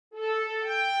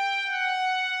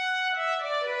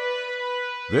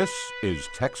This is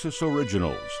Texas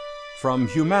Originals from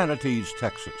Humanities,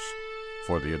 Texas,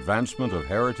 for the advancement of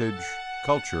heritage,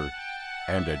 culture,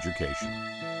 and education.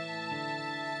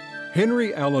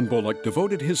 Henry Allen Bullock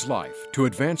devoted his life to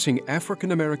advancing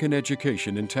African American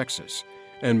education in Texas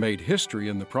and made history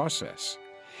in the process.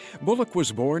 Bullock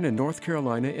was born in North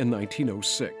Carolina in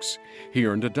 1906. He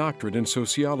earned a doctorate in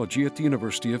sociology at the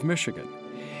University of Michigan.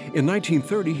 In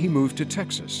 1930, he moved to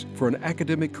Texas for an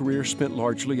academic career spent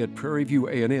largely at Prairie View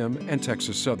A&M and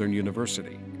Texas Southern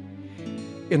University.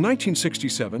 In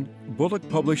 1967, Bullock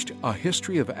published A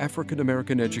History of African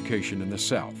American Education in the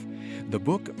South. The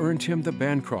book earned him the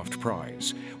Bancroft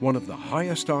Prize, one of the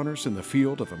highest honors in the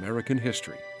field of American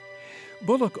history.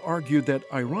 Bullock argued that,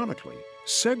 ironically,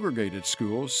 segregated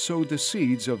schools sowed the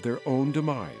seeds of their own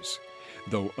demise.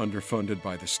 Though underfunded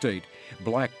by the state,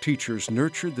 black teachers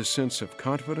nurtured the sense of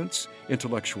confidence,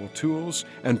 intellectual tools,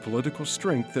 and political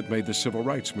strength that made the civil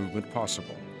rights movement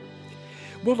possible.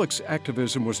 Bullock's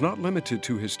activism was not limited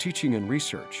to his teaching and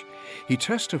research. He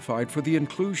testified for the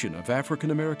inclusion of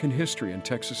African American history in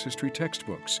Texas history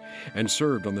textbooks and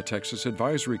served on the Texas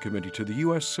Advisory Committee to the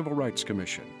U.S. Civil Rights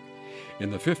Commission. In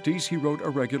the 50s, he wrote a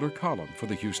regular column for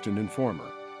the Houston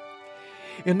Informer.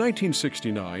 In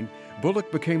 1969,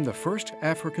 Bullock became the first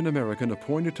African American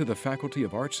appointed to the Faculty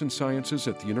of Arts and Sciences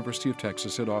at the University of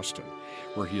Texas at Austin,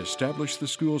 where he established the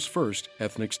school's first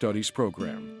ethnic studies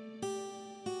program.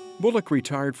 Bullock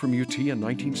retired from UT in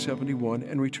 1971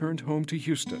 and returned home to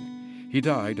Houston. He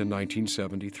died in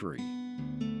 1973.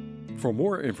 For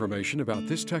more information about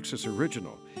this Texas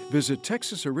Original, visit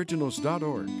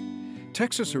texasoriginals.org.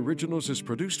 Texas Originals is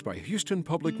produced by Houston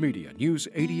Public Media, News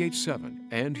 88.7,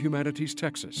 and Humanities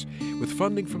Texas, with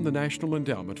funding from the National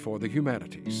Endowment for the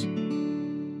Humanities.